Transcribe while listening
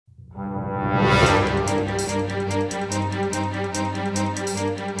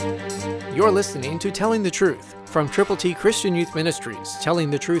You're listening to Telling the Truth from Triple T Christian Youth Ministries,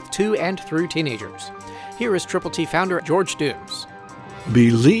 telling the truth to and through teenagers. Here is Triple T founder George Dooms.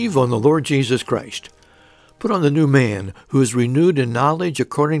 Believe on the Lord Jesus Christ. Put on the new man, who is renewed in knowledge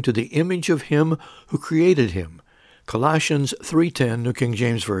according to the image of him who created him. Colossians 3:10, New King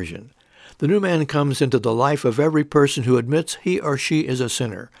James Version. The new man comes into the life of every person who admits he or she is a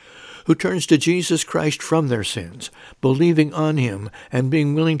sinner, who turns to Jesus Christ from their sins, believing on him and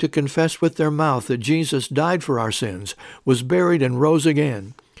being willing to confess with their mouth that Jesus died for our sins, was buried, and rose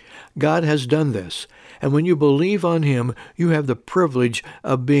again. God has done this, and when you believe on him, you have the privilege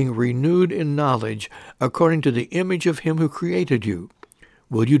of being renewed in knowledge according to the image of him who created you.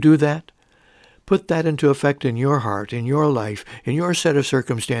 Will you do that? Put that into effect in your heart, in your life, in your set of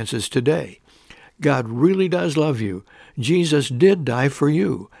circumstances today. God really does love you. Jesus did die for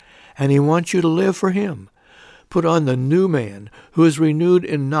you, and he wants you to live for him. Put on the new man, who is renewed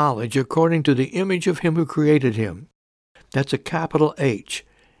in knowledge according to the image of him who created him. That's a capital H,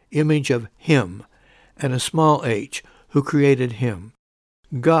 image of him, and a small h, who created him.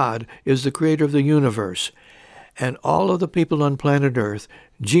 God is the creator of the universe, and all of the people on planet Earth.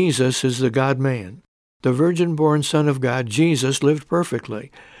 Jesus is the God-man. The virgin-born Son of God, Jesus, lived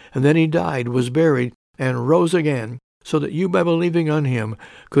perfectly, and then he died, was buried, and rose again, so that you, by believing on him,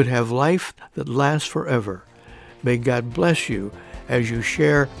 could have life that lasts forever. May God bless you as you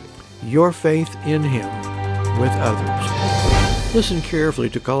share your faith in him with others. Listen carefully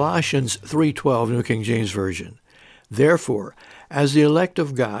to Colossians 3:12, New King James Version. Therefore, as the elect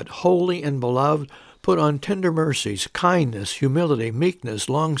of God, holy and beloved, put on tender mercies, kindness, humility, meekness,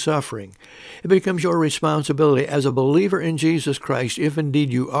 long-suffering. It becomes your responsibility as a believer in Jesus Christ, if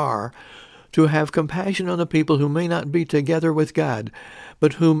indeed you are, to have compassion on the people who may not be together with God,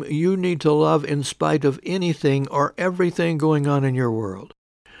 but whom you need to love in spite of anything or everything going on in your world.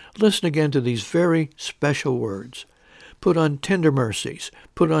 Listen again to these very special words. Put on tender mercies,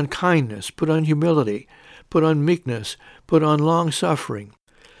 put on kindness, put on humility, put on meekness, put on long-suffering.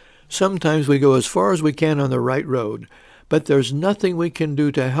 Sometimes we go as far as we can on the right road, but there's nothing we can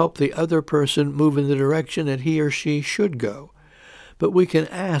do to help the other person move in the direction that he or she should go. But we can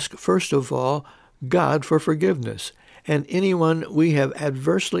ask, first of all, God for forgiveness. And anyone we have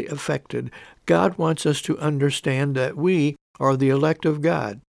adversely affected, God wants us to understand that we are the elect of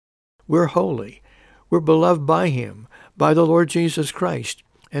God. We're holy. We're beloved by him, by the Lord Jesus Christ.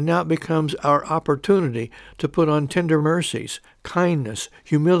 And now it becomes our opportunity to put on tender mercies, kindness,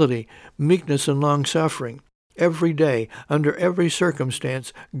 humility, meekness, and long-suffering. Every day, under every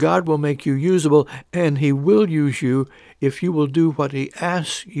circumstance, God will make you usable, and he will use you if you will do what he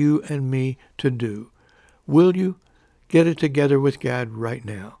asks you and me to do. Will you? Get it together with God right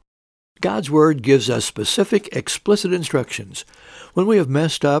now. God's Word gives us specific, explicit instructions. When we have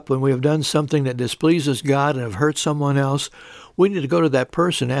messed up, when we have done something that displeases God and have hurt someone else, we need to go to that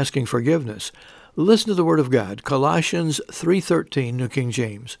person asking forgiveness. Listen to the Word of God, Colossians 3:13, New King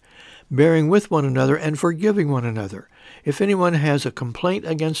James. Bearing with one another and forgiving one another. If anyone has a complaint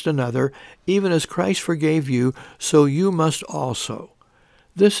against another, even as Christ forgave you, so you must also.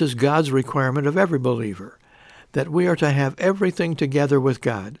 This is God's requirement of every believer, that we are to have everything together with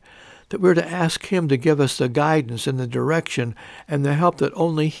God, that we're to ask him to give us the guidance and the direction and the help that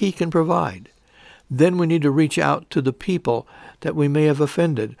only he can provide. Then we need to reach out to the people that we may have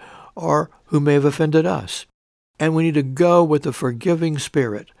offended or who may have offended us. And we need to go with a forgiving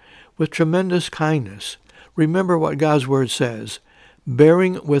spirit, with tremendous kindness. Remember what God's Word says,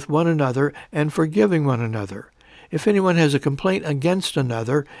 bearing with one another and forgiving one another. If anyone has a complaint against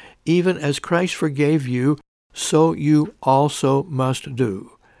another, even as Christ forgave you, so you also must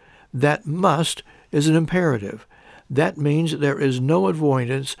do. That must is an imperative. That means there is no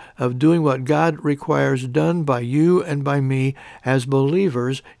avoidance of doing what God requires done by you and by me as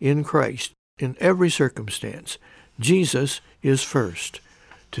believers in Christ in every circumstance. Jesus is first.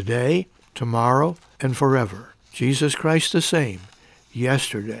 Today, tomorrow, and forever. Jesus Christ the same,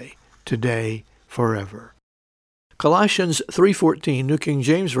 yesterday, today, forever. Colossians 3:14, New King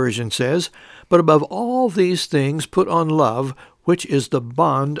James Version says, "But above all these things put on love, which is the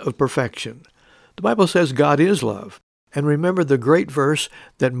bond of perfection." The Bible says God is love. And remember, the great verse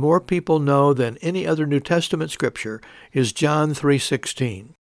that more people know than any other New Testament scripture is John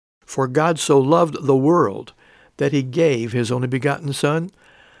 3:16. "For God so loved the world that he gave his only begotten Son,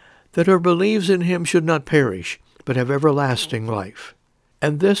 that whoever believes in him should not perish, but have everlasting life."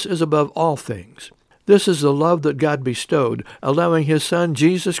 And this is above all things. This is the love that God bestowed, allowing his Son,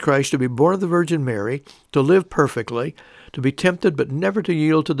 Jesus Christ, to be born of the Virgin Mary, to live perfectly, to be tempted but never to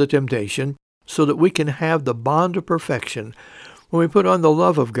yield to the temptation, so that we can have the bond of perfection when we put on the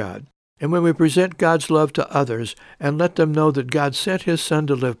love of God And when we present God's love to others and let them know that God sent his Son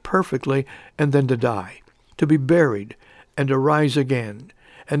to live perfectly and then to die, to be buried, and to rise again.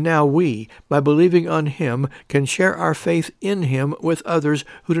 And now we, by believing on him, can share our faith in him with others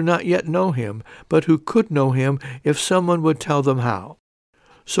who do not yet know him, but who could know him if someone would tell them how.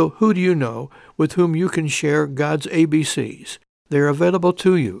 So who do you know with whom you can share God's ABCs? They are available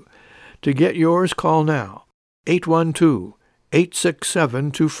to you. To get yours, call now.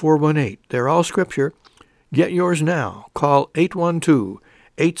 812-867-2418. They're all Scripture. Get yours now. Call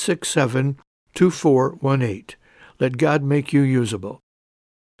 812-867-2418. Let God make you usable.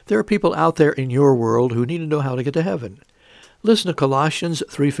 There are people out there in your world who need to know how to get to heaven. Listen to Colossians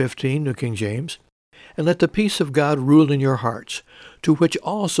 3:15, New King James. And let the peace of God rule in your hearts, to which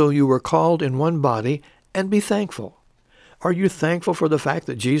also you were called in one body, and be thankful. Are you thankful for the fact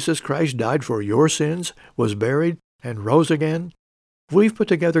that Jesus Christ died for your sins, was buried, and rose again? We've put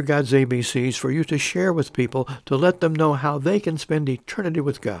together God's ABCs for you to share with people to let them know how they can spend eternity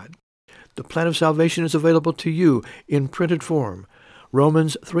with God. The plan of salvation is available to you in printed form.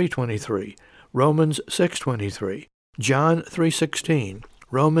 Romans 3:23, Romans 6:23, John 3:16,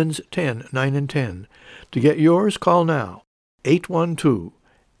 Romans 10:9 and 10. To get yours, call now,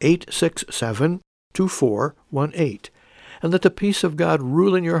 812-867-2418. And let the peace of God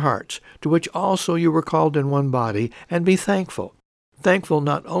rule in your hearts, to which also you were called in one body, and be thankful. Thankful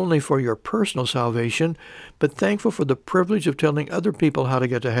not only for your personal salvation, but thankful for the privilege of telling other people how to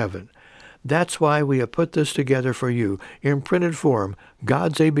get to heaven. That's why we have put this together for you in printed form,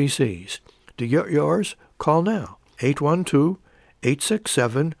 God's ABCs. To get yours, call now,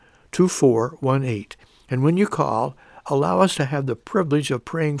 812-867-2418. And when you call, allow us to have the privilege of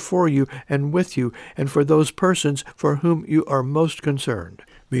praying for you and with you and for those persons for whom you are most concerned.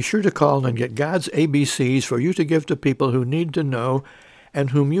 Be sure to call and get God's ABCs for you to give to people who need to know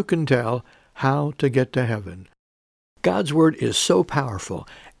and whom you can tell how to get to heaven. God's Word is so powerful,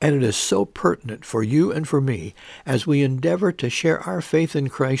 and it is so pertinent for you and for me as we endeavor to share our faith in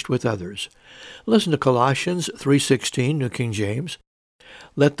Christ with others. Listen to Colossians 3:16, New King James.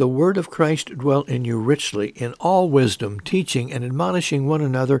 Let the word of Christ dwell in you richly, in all wisdom, teaching and admonishing one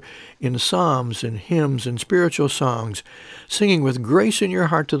another in psalms and hymns and spiritual songs, singing with grace in your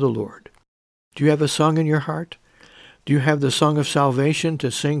heart to the Lord. Do you have a song in your heart? Do you have the song of salvation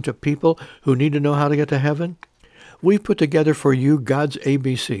to sing to people who need to know how to get to heaven? We've put together for you God's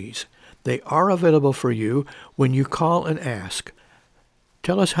ABCs. They are available for you when you call and ask.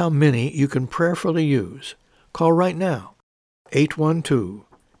 Tell us how many you can prayerfully use. Call right now,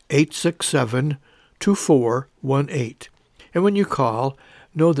 812-867-2418. And when you call,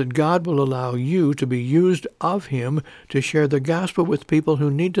 know that God will allow you to be used of him to share the gospel with people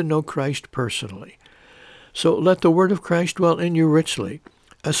who need to know Christ personally. So let the word of Christ dwell in you richly,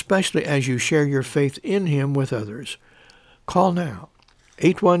 especially as you share your faith in him with others. Call now,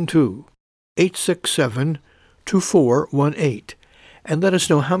 812-867-2418, and let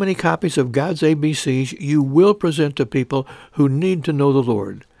us know how many copies of God's ABCs you will present to people who need to know the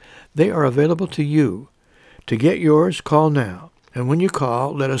Lord. They are available to you. To get yours, call now. And when you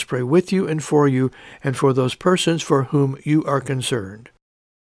call, let us pray with you and for those persons for whom you are concerned.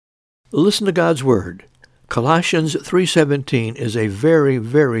 Listen to God's Word. Colossians 3:17 is a very,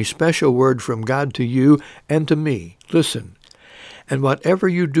 very special word from God to you and to me. Listen. And whatever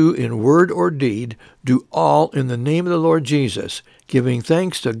you do in word or deed, do all in the name of the Lord Jesus, giving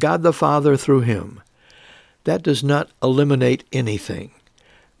thanks to God the Father through him. That does not eliminate anything.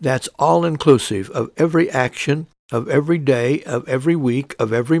 That's all-inclusive of every action, of every day, of every week,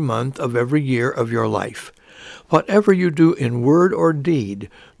 of every month, of every year of your life. Whatever you do in word or deed,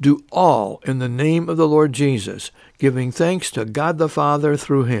 do all in the name of the Lord Jesus, giving thanks to God the Father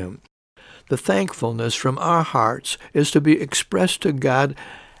through him. The thankfulness from our hearts is to be expressed to God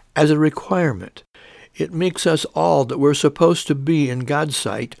as a requirement. It makes us all that we're supposed to be in God's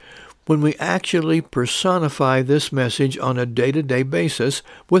sight when we actually personify this message on a day-to-day basis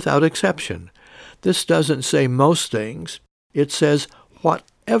without exception. This doesn't say most things. It says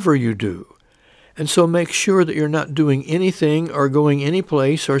whatever you do. And so make sure that you're not doing anything or going any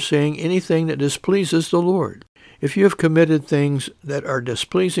place or saying anything that displeases the Lord. If you have committed things that are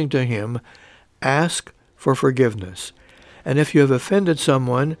displeasing to him, ask for forgiveness. And if you have offended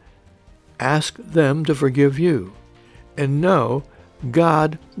someone, ask them to forgive you. And know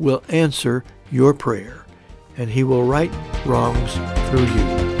God will answer your prayer, and he will right wrongs through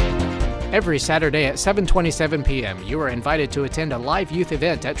you. Every Saturday at 7:27 p.m., you are invited to attend a live youth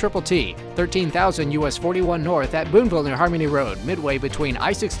event at Triple T, 13,000 US 41 North at Boonville near Harmony Road, midway between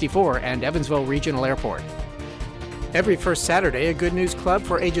I-64 and Evansville Regional Airport. Every first Saturday, a Good News Club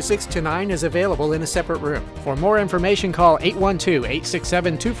for ages 6 to 9 is available in a separate room. For more information, call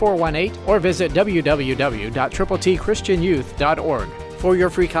 812-867-2418 or visit www.TTTChristianYouth.org. For your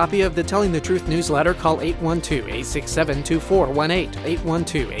free copy of the Telling the Truth newsletter, call 812-867-2418,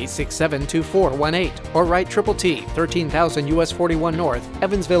 812-867-2418, or write Triple T, 13,000 U.S. 41 North,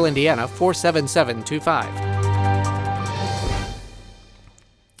 Evansville, Indiana, 47725.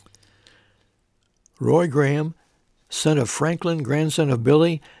 Roy Graham, son of Franklin, grandson of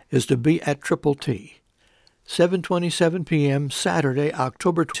Billy, is to be at Triple T. 7:27 p.m. Saturday,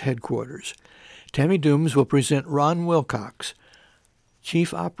 October headquarters. Tammy Dooms will present Ron Wilcox,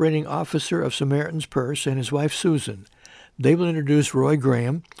 Chief Operating Officer of Samaritan's Purse, and his wife Susan. They will introduce Roy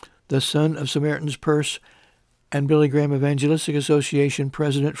Graham, the son of Samaritan's Purse and Billy Graham Evangelistic Association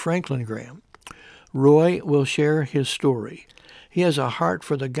President Franklin Graham. Roy will share his story. He has a heart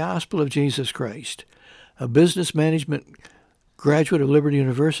for the gospel of Jesus Christ. A business management graduate of Liberty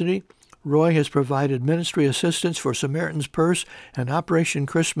University, Roy has provided ministry assistance for Samaritan's Purse and Operation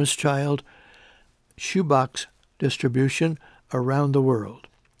Christmas Child shoebox distribution around the world.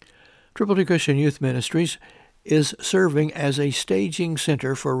 Triple T Christian Youth Ministries is serving as a staging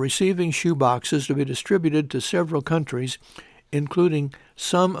center for receiving shoeboxes to be distributed to several countries, including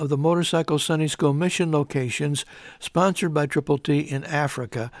some of the Motorcycle Sunday School mission locations sponsored by Triple T in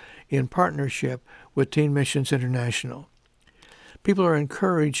Africa in partnership with Teen Missions International. People are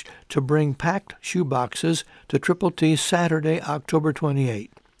encouraged to bring packed shoeboxes to Triple T Saturday, October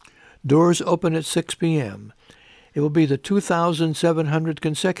 28. Doors open at 6 p.m. It will be the 2,700th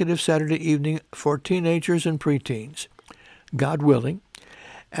consecutive Saturday evening for teenagers and preteens. God willing,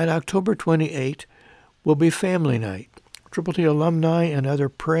 and October 28 will be Family Night. Triple T alumni and other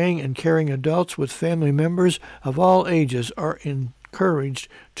praying and caring adults with family members of all ages are encouraged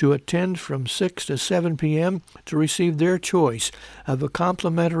to attend from 6 to 7 p.m. to receive their choice of a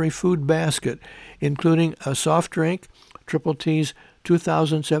complimentary food basket, including a soft drink. Triple T's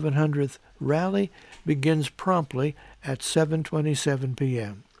 2,700th rally begins promptly at 7:27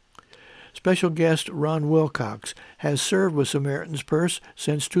 p.m. Special guest Ron Wilcox has served with Samaritan's Purse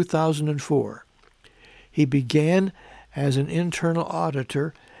since 2004. He began as an internal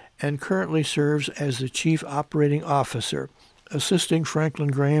auditor and currently serves as the Chief Operating Officer, assisting Franklin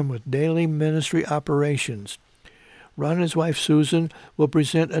Graham with daily ministry operations. Ron and his wife Susan will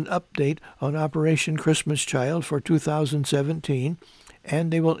present an update on Operation Christmas Child for 2017,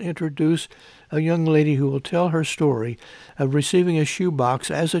 and they will introduce a young lady who will tell her story of receiving a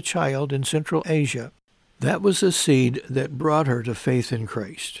shoebox as a child in Central Asia. That was the seed that brought her to faith in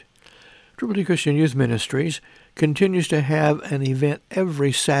Christ. Triple T Christian Youth Ministries continues to have an event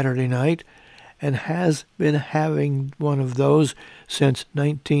every Saturday night and has been having one of those since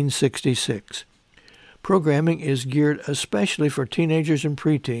 1966. Programming is geared especially for teenagers and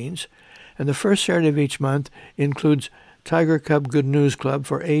preteens, and the first Saturday of each month includes Tiger Cub Good News Club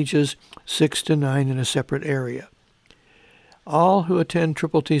for ages 6 to 9 in a separate area. All who attend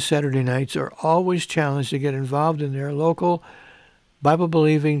Triple T Saturday nights are always challenged to get involved in their local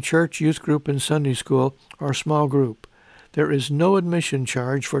Bible-believing church, youth group, and Sunday school or small group. There is no admission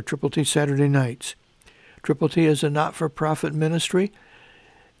charge for Triple T Saturday nights. Triple T is a not-for-profit ministry,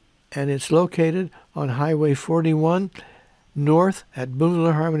 and it's located on Highway 41 north at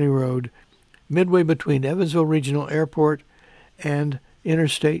Boonville Harmony Road, midway between Evansville Regional Airport and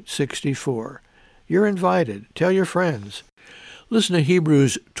Interstate 64. You're invited. Tell your friends. Listen to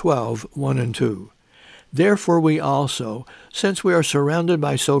Hebrews 12:1 and 2. Therefore we also, since we are surrounded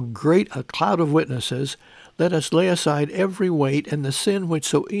by so great a cloud of witnesses, let us lay aside every weight and the sin which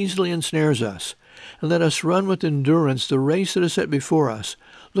so easily ensnares us, and let us run with endurance the race that is set before us,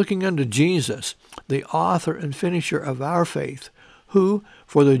 looking unto Jesus, the author and finisher of our faith, who,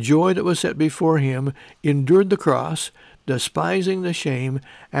 for the joy that was set before him, endured the cross, despising the shame,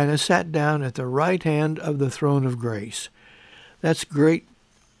 and has sat down at the right hand of the throne of grace. That's great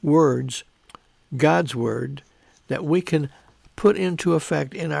words, God's word, that we can put into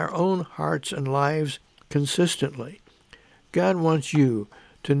effect in our own hearts and lives consistently. God wants you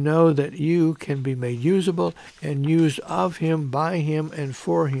to know that you can be made usable and used of him, by him, and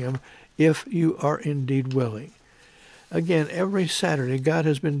for him if you are indeed willing. Again, every Saturday, God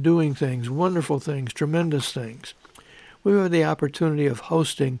has been doing things, wonderful things, tremendous things. We have the opportunity of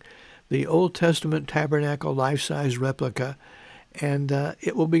hosting the Old Testament Tabernacle life-size replica, and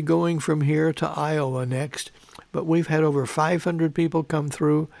it will be going from here to Iowa next. But we've had over 500 people come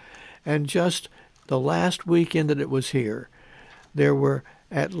through, and just the last weekend that it was here, there were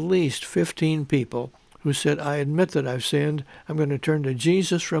at least 15 people who said, I admit that I've sinned. I'm going to turn to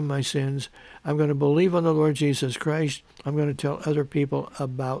Jesus from my sins. I'm going to believe on the Lord Jesus Christ. I'm going to tell other people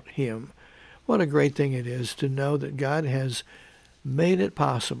about him. What a great thing it is to know that God has made it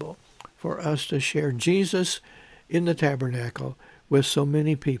possible for us to share Jesus in the tabernacle with so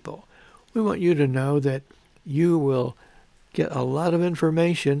many people. We want you to know that you will get a lot of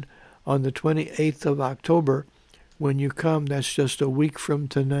information on the 28th of October when you come. That's just a week from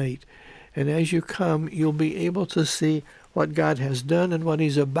tonight. And as you come, you'll be able to see what God has done and what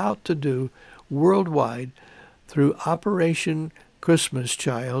he's about to do worldwide through Operation Christmas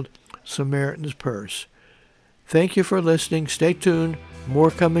Child, Samaritan's Purse. Thank you for listening. Stay tuned.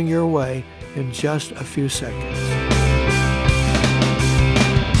 More coming your way in just a few seconds.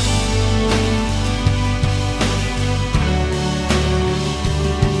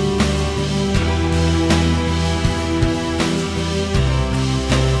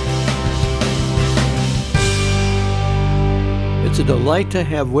 It's a delight to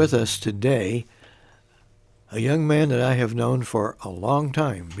have with us today a young man that I have known for a long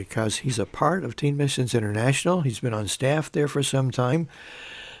time because he's a part of Teen Missions International. He's been on staff there for some time.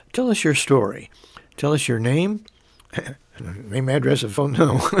 Tell us your story. Tell us your name, name, address, and phone.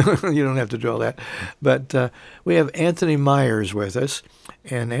 No, you don't have to do all that. But we have Anthony Myers with us.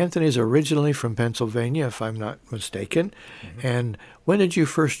 And Anthony's originally from Pennsylvania, if I'm not mistaken. Mm-hmm. And when did you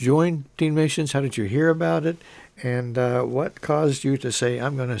first join Teen Missions? How did you hear about it? And what caused you to say,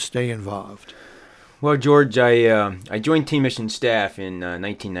 I'm going to stay involved? Well, George, I joined Teen Mission staff in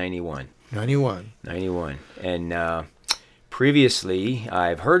 1991. 91. And previously,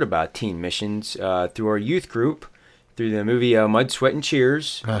 I've heard about Teen Missions through our youth group, through the movie Mud, Sweat, and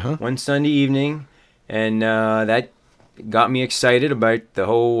Cheers, one Sunday evening. And that got me excited about the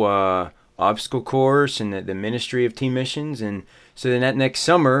whole obstacle course and the ministry of Teen Missions. And so then that next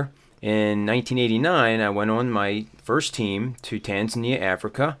summer, in 1989, I went on my first team to Tanzania,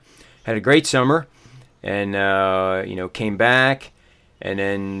 Africa. Had a great summer. And, came back, and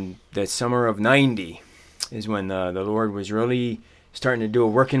then the summer of 90 is when the Lord was really starting to do a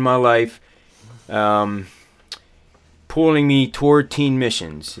work in my life, pulling me toward Teen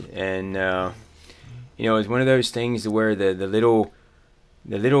Missions. And, it was one of those things where the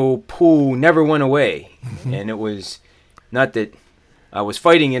little pull never went away. Mm-hmm. And it was not that I was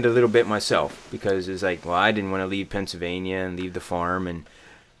fighting it a little bit myself, because it's like, well, I didn't want to leave Pennsylvania and leave the farm,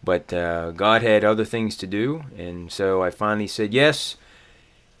 But God had other things to do, and so I finally said yes.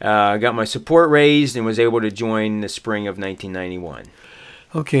 I got my support raised and was able to join the spring of 1991.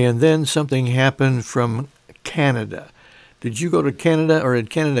 Okay, and then something happened from Canada. Did you go to Canada, or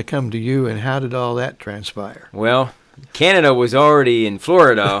did Canada come to you, and how did all that transpire? Well, Canada was already in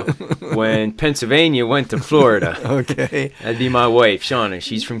Florida when Pennsylvania went to Florida. Okay. That'd be my wife, Shauna.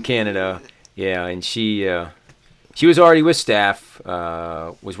 She's from Canada. Yeah, and she was already with staff,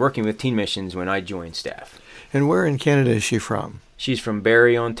 was working with Teen Missions when I joined staff. And where in Canada is she from? She's from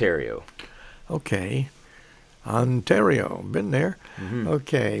Barrie, Ontario. Okay. Ontario. Been there. Mm-hmm.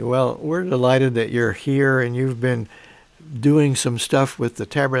 Okay. Well, we're delighted that you're here and you've been doing some stuff with the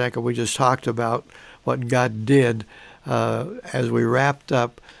tabernacle. We just talked about what God did as we wrapped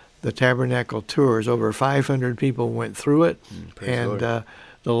up the tabernacle tours. Over 500 people went through it. And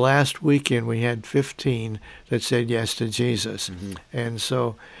the last weekend we had 15 that said yes to Jesus. Mm-hmm. And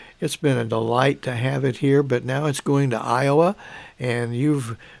so it's been a delight to have it here, but now it's going to Iowa, and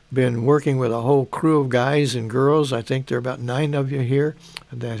you've been working with a whole crew of guys and girls. I think there are about 9 of you here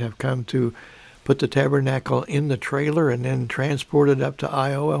that have come to put the tabernacle in the trailer and then transport it up to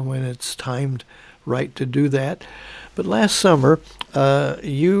Iowa when it's timed right to do that. But last summer,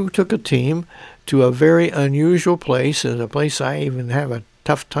 you took a team to a very unusual place, and a place I even have a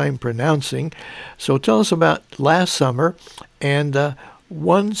tough time pronouncing. So tell us about last summer and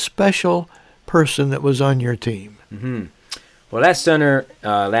one special person that was on your team. Mm-hmm. Well, last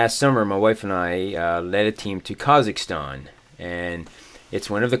summer, my wife and I led a team to Kazakhstan, and it's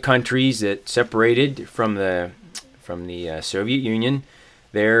one of the countries that separated from the Soviet Union.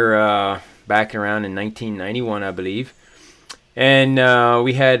 They're back around in 1991, I believe, and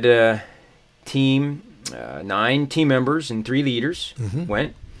we had a team. 9 team members and 3 leaders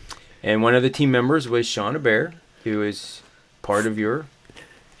went, and one of the team members was Shauna Bear, who is part of your...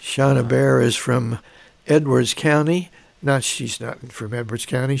 Shauna Bear is from Edwards County. She's not from Edwards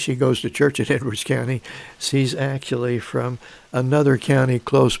County. She goes to church in Edwards County. She's actually from another county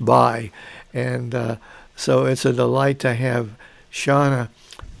close by, and so it's a delight to have Shauna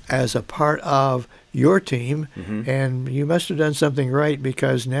as a part of your team, and you must have done something right,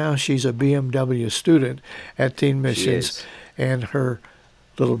 because now she's a BMW student at Teen Missions, and her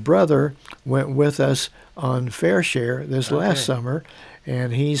little brother went with us on Fair Share this last summer,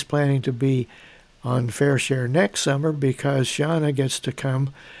 and he's planning to be on Fair Share next summer because Shauna gets to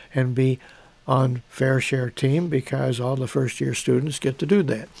come and be on Fair Share team because all the first-year students get to do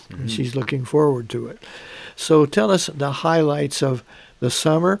that. Mm-hmm. And she's looking forward to it. So tell us the highlights of the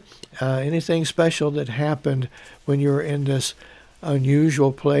summer. Anything special that happened when you were in this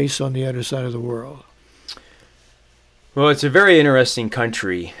unusual place on the other side of the world? Well, it's a very interesting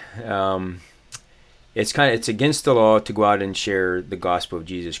country. It's against the law to go out and share the gospel of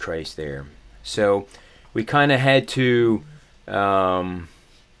Jesus Christ there. So we kind of had to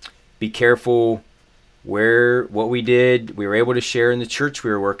be careful what we did. We were able to share in the church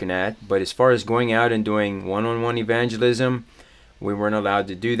we were working at, but as far as going out and doing one-on-one evangelism, we weren't allowed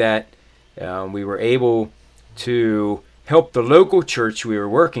to do that. We were able to help the local church we were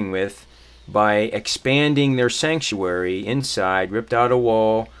working with by expanding their sanctuary inside, ripped out a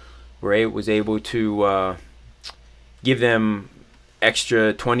wall. Was able to give them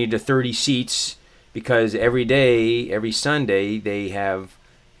extra 20 to 30 seats because every Sunday they have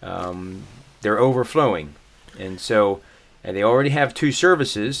they're overflowing, and so they already have 2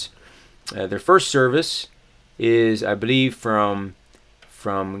 services. Their first service is, I believe, from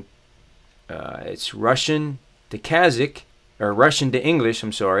it's Russian to Kazakh, or Russian to English,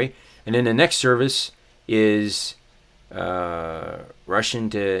 I'm sorry, and then the next service is Russian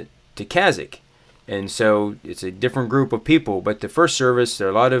to Kazakh. And so it's a different group of people. But the first service, there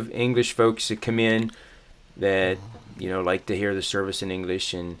are a lot of English folks that come in that, like to hear the service in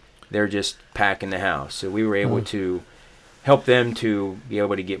English, and they're just packing the house. So we were able to help them to be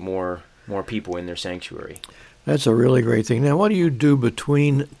able to get more people in their sanctuary. That's a really great thing. Now, what do you do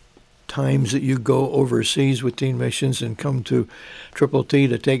between times that you go overseas with Teen Missions and come to Triple T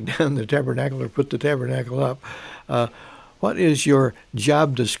to take down the tabernacle or put the tabernacle up? What is your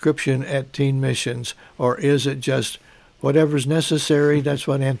job description at Teen Missions, or is it just whatever's necessary, that's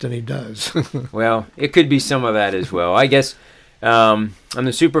what Anthony does? Well, it could be some of that as well. I guess I'm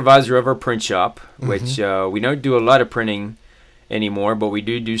the supervisor of our print shop, which we don't do a lot of printing anymore, but we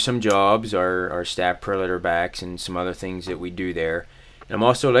do some jobs, our staff per backs and some other things that we do there. And I'm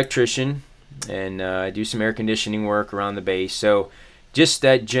also an electrician, and I do some air conditioning work around the base. So just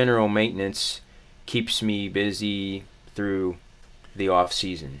that general maintenance keeps me busy through the off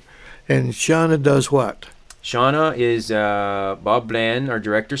season. And Shauna does what? Shauna is Bob Bland, our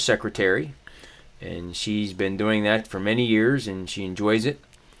director's secretary, and she's been doing that for many years, and she enjoys it,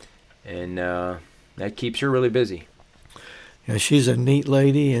 and that keeps her really busy. Yeah, she's a neat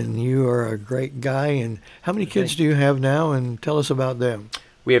lady, and you are a great guy. And how many kids do you have now? And tell us about them.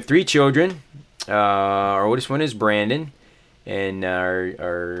 We have 3 children. Our oldest one is Brandon. And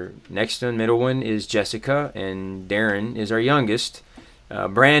our next one, middle one, is Jessica, and Darren is our youngest.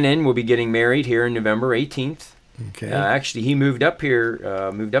 Brandon will be getting married here on November 18th. Okay. Actually, he moved up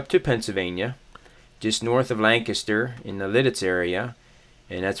to Pennsylvania, just north of Lancaster in the Lidditz area,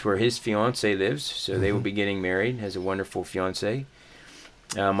 and that's where his fiancée lives. So they will be getting married. Has a wonderful fiancée.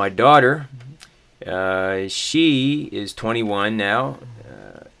 My daughter, she is 21 now.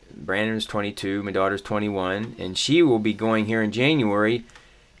 Brandon is 22, my daughter's 21, and she will be going here in January,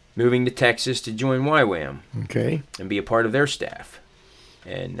 moving to Texas to join YWAM. Okay. And be a part of their staff.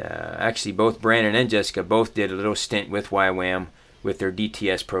 And actually, both Brandon and Jessica both did a little stint with YWAM with their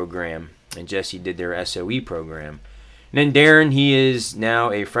DTS program, and Jesse did their SOE program. And then Darren, he is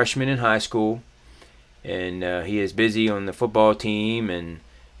now a freshman in high school, and he is busy on the football team and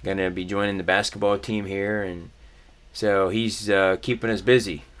going to be joining the basketball team here, and so he's keeping us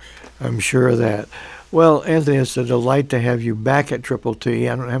busy. I'm sure of that. Well, Anthony, it's a delight to have you back at Triple T.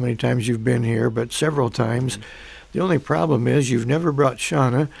 I don't know how many times you've been here, but several times. The only problem is you've never brought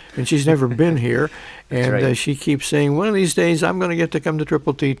Shauna, and she's never been here. And right. She keeps saying, one of these days I'm going to get to come to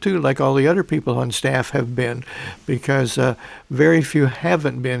Triple T too, like all the other people on staff have been, because very few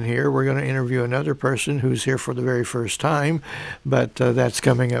haven't been here. We're going to interview another person who's here for the very first time, but that's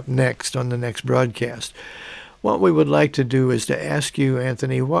coming up next on the next broadcast. What we would like to do is to ask you,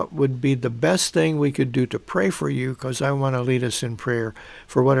 Anthony, what would be the best thing we could do to pray for you, because I want to lead us in prayer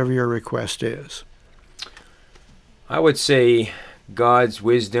for whatever your request is. I would say God's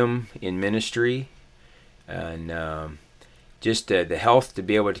wisdom in ministry, and just the health to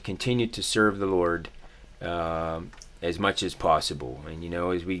be able to continue to serve the Lord as much as possible. And,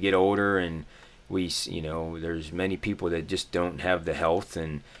 as we get older and there's many people that just don't have the health,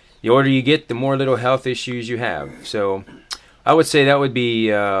 and the older you get, the more little health issues you have. So I would say that would be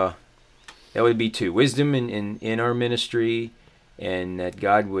 2. Wisdom in our ministry, and that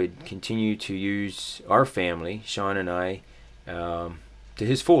God would continue to use our family, Sean and I, to to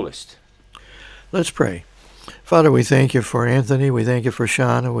his fullest. Let's pray. Father, we thank you for Anthony. We thank you for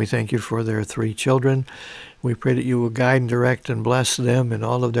Shauna. We thank you for their 3 children. We pray that you will guide and direct and bless them in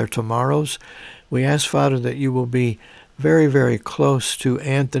all of their tomorrows. We ask, Father, that you will be very, very close to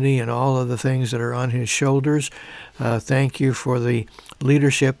Anthony and all of the things that are on his shoulders. Thank you for the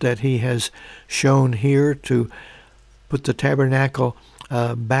leadership that he has shown here to put the tabernacle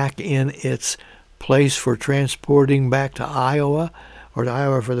back in its place for transporting back to Iowa, or to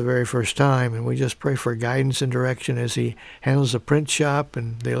Iowa for the very first time. And we just pray for guidance and direction as he handles the print shop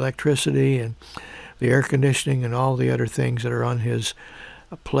and the electricity and the air conditioning and all the other things that are on his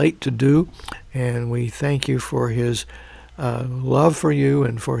plate to do. And we thank you for his love for you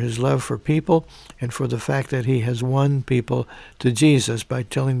and for his love for people and for the fact that he has won people to Jesus by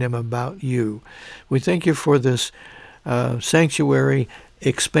telling them about you. We thank you for this sanctuary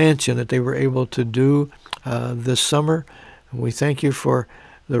expansion that they were able to do this summer. We thank you for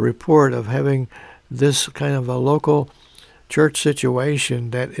the report of having this kind of a local church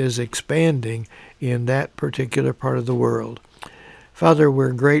situation that is expanding in that particular part of the world. Father,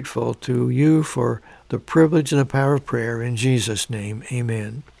 we're grateful to you for the privilege and the power of prayer. In Jesus' name,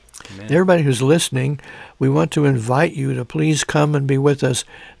 amen. Amen. Everybody who's listening, we want to invite you to please come and be with us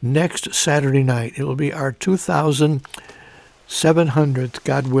next Saturday night. It will be our 2,700th,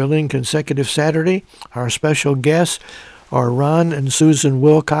 God willing, consecutive Saturday. Our special guests are Ron and Susan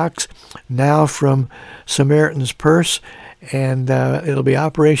Wilcox, now from Samaritan's Purse, and it'll be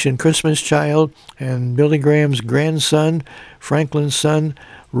Operation Christmas Child, and Billy Graham's grandson, Franklin's son,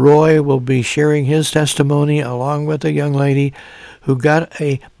 Roy, will be sharing his testimony along with a young lady who got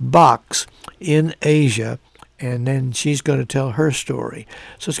a box in Asia, and then she's going to tell her story.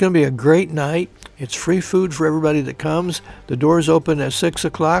 So it's going to be a great night. It's free food for everybody that comes. The doors open at 6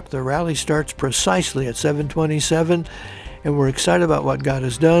 o'clock. The rally starts precisely at 7:27, and we're excited about what God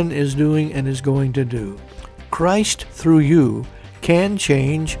has done, is doing, and is going to do. Christ, through you, can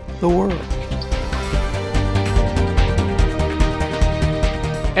change the world.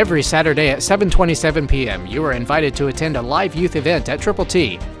 Every Saturday at 7:27 p.m., you are invited to attend a live youth event at Triple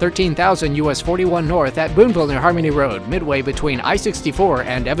T, 13,000 US 41 North at Boonville near Harmony Road, midway between I-64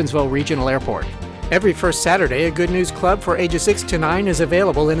 and Evansville Regional Airport. Every first Saturday, a Good News Club for ages 6 to 9 is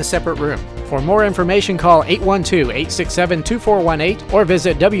available in a separate room. For more information, call 812-867-2418 or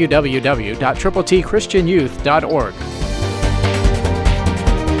visit www.tripletchristianyouth.org.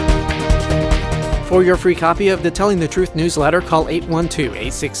 For your free copy of the Telling the Truth newsletter, call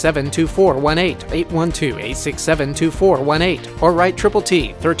 812-867-2418, 812-867-2418, or write Triple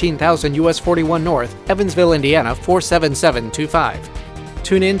T, 13,000 US 41 North, Evansville, Indiana, 47725.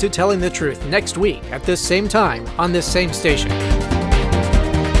 Tune in to Telling the Truth next week at this same time on this same station.